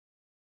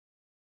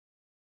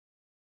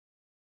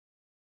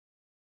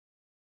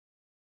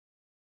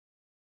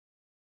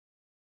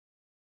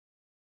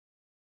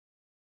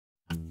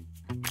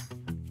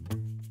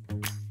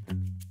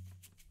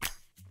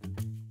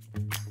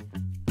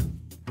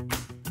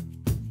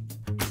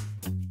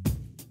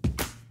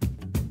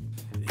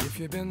If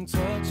you've been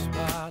touched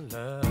by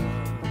love,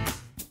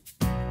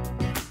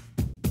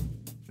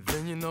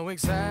 then you know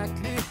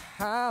exactly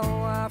how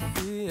I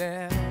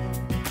feel.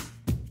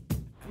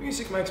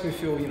 Music makes me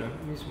feel,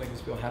 music makes me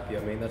feel happy.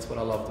 I mean, that's what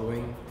I love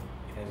doing,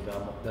 and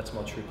that's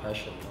my true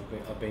passion.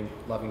 I've been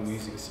loving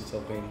music since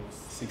I've been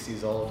 6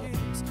 years old.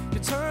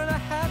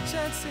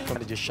 Come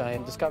to just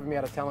Shane, discovered me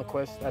at a talent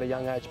quest at a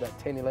young age, about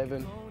 10,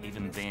 11.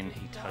 Even then,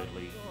 he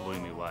totally blew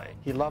me away.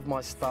 He loved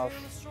my stuff.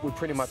 We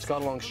pretty much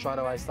got along straight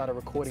away, started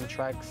recording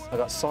tracks. I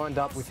got signed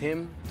up with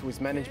him to his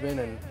management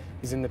and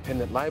his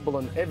independent label,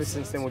 and ever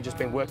since then we've just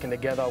been working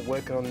together,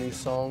 working on new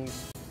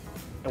songs,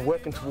 and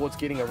working towards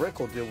getting a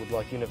record deal with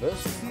like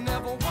Universal.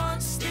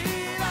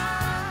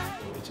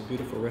 It's a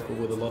beautiful record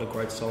with a lot of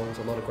great songs,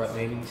 a lot of great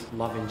meanings,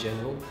 love in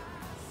general,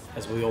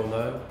 as we all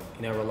know,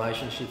 in our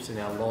relationships, in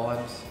our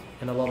lives,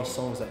 and a lot of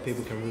songs that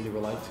people can really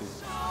relate to.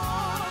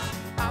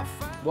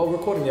 Well,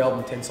 recording the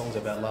album 10 Songs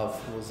About Love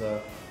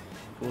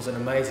was an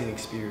amazing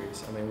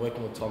experience. I mean,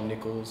 working with Tom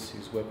Nichols,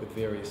 who's worked with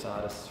various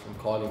artists from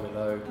Kylie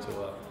Minogue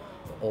to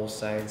All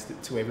Saints,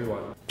 to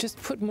everyone.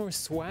 Just put more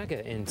swagger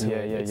into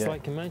it. It's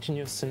like, imagine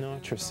you're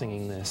Sinatra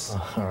singing this.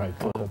 Oh, all right,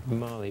 cool.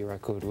 Marley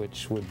record,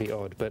 which would be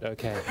odd, but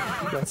okay,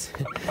 let's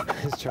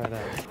try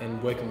that.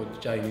 And working with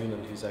Jay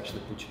Newland, who's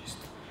actually produced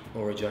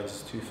Nora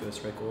Jones' 2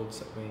 first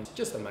records. I mean, it's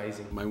just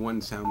amazing. My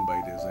one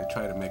soundbite is I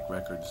try to make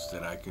records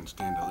that I can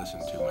stand to listen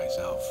to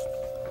myself.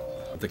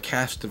 The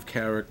cast of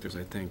characters,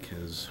 I think,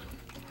 has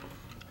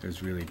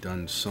really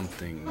done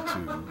something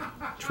to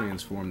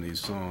transform these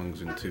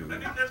songs into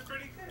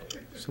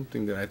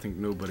something that I think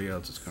nobody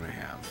else is going to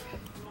have.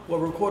 Well,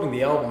 recording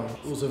the album,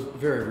 it was a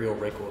very real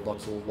record, like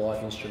all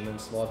live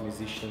instruments, live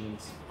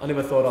musicians. I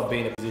never thought I'd be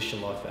in a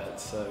position like that,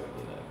 so,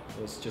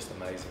 it was just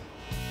amazing.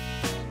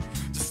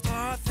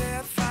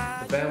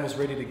 The band was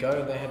ready to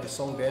go, they had the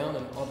song down,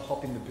 and I'd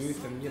hop in the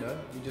booth and, we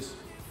just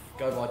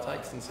go by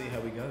takes and see how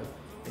we go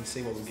and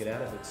see what we get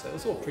out of it. So it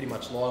was all pretty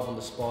much live on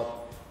the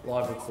spot,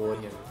 live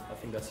recording, and I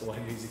think that's the way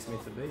music's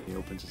meant to be. He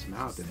opens his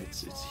mouth and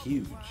it's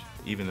huge.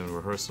 Even in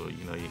rehearsal,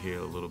 you hear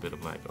a little bit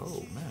of like,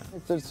 oh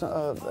man. There's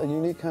a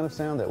unique kind of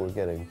sound that we're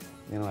getting.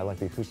 I like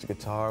the acoustic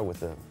guitar with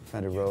the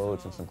Fender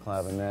Rhodes and some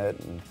clavinet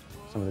and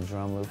some of the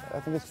drum loop. I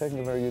think it's taking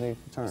a very unique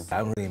turn.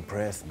 I'm really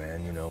impressed,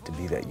 man, to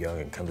be that young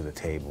and come to the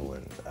table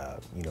and,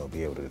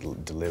 be able to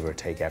deliver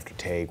take after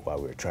take while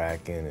we're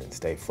tracking and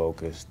stay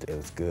focused. It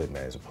was good,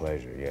 man. It was a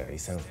pleasure. Yeah, he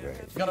sounds great.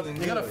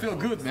 You gotta feel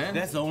good, man.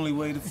 That's the only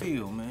way to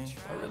feel, man.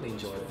 I really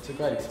enjoyed it. It's a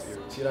great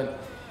experience.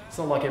 It's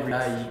not like every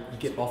day you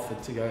get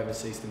offered to go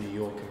overseas to New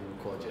York and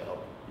record your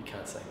album. You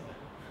can't say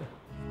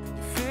no.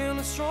 You feel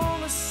as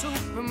strong as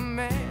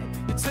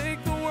Superman. You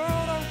take the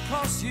world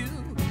across you.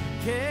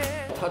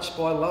 Yeah. Touched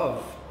by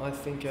Love, I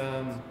think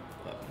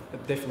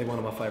definitely one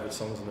of my favourite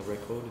songs on the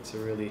record. It's a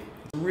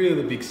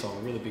really big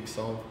song,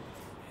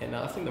 and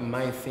I think the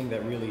main thing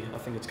that I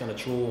think it's going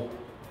to draw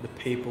the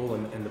people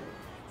and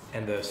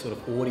the sort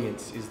of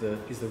audience is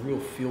the real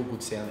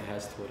feel-good sound it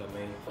has to it. I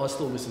mean, I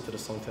still listen to the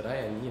song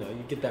today, and you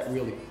get that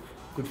really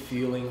good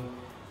feeling.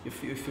 You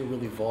feel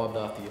really vibed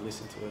after you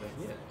listen to it,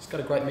 and it's got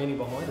a great meaning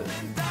behind it.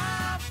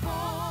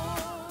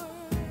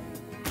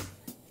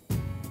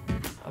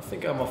 I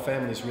think my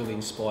family's really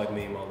inspired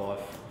me in my life.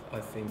 I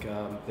think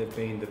they've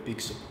been the big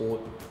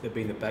support, they've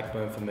been the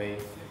backbone for me,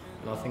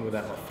 and I think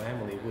without my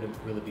family it wouldn't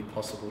really be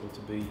possible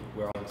to be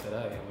where I am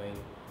today. I mean,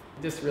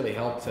 it just really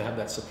helped to have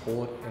that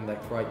support and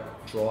that great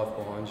drive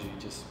behind you. It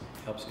just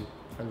helps you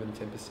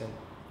 110%.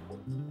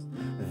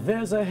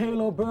 There's a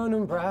halo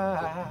burning bright.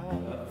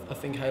 I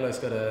think Halo's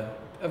got a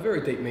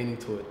very deep meaning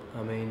to it.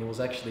 I mean, it was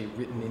actually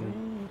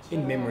written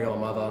in memory of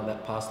my mother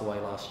that passed away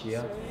last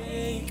year.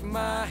 Take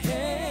my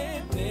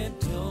hand and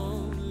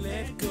don't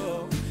let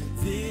go.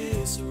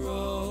 This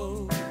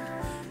road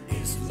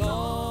is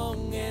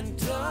long and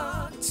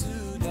dark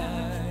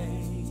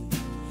tonight.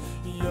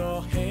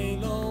 Your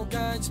halo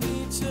guides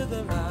me to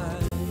the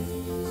light.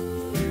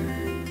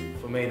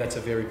 For me, that's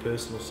a very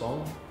personal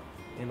song,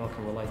 and I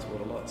can relate to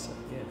it a lot. So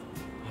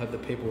I hope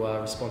that people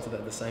respond to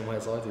that the same way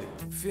as I do.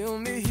 Feel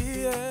me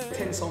here.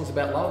 10 Songs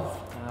About Love.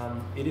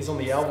 It is on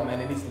the album,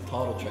 and it is the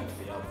title track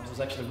for the album. It was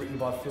actually written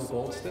by Phil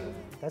Goldston.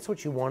 That's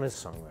what you want as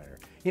a songwriter.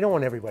 You don't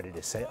want everybody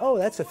to say, oh,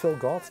 that's a Phil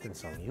Goldston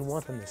song. You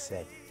want them to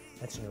say,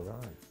 that's an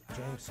Eran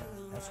James song.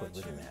 That's what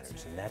really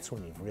matters. And that's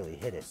when you really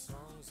hit it,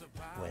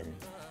 when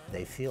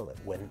they feel it,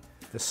 when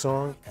the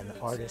song and the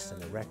artist and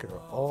the record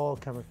are all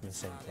coming from the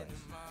same place.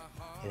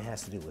 It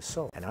has to do with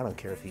soul. And I don't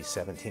care if he's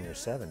 17 or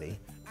 70,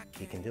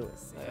 he can do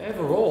it.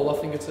 Overall, I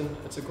think it's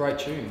a great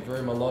tune,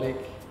 very melodic,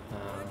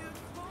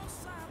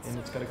 and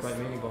it's got a great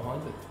meaning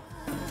behind it.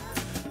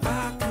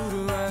 I could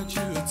write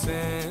you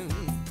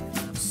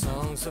 10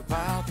 songs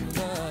about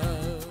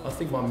love. I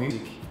think my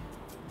music,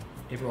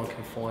 everyone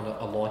can find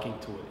a liking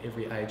to it,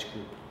 every age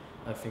group.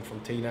 I think from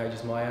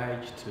teenagers my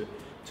age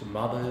to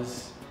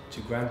mothers,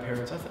 to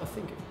grandparents. I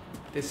think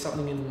there's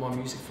something in my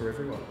music for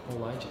everyone,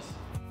 all ages.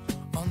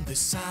 on this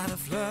side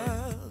of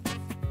love.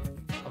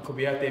 I could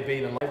be out there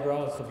being a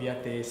labourer, I could be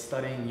out there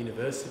studying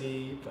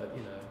university, but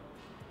you know,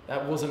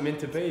 that wasn't meant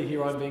to be.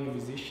 Here I'm being a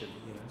musician,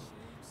 you know,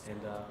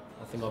 and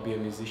I think I'll be a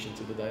musician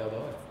to the day I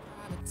die.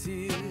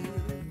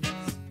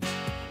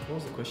 What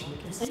was the question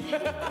again?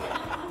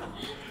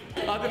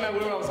 I don't know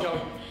where I was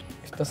going.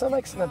 Does that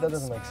make sense? No, that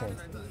doesn't make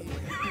sense.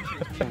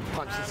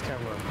 Punch this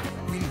camera.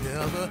 We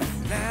never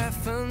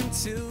laugh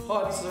until.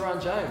 Hi, this is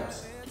Eran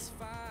James.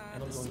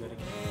 And I'm doing that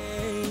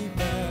again.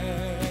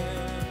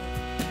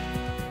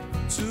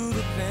 To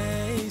the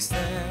place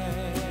that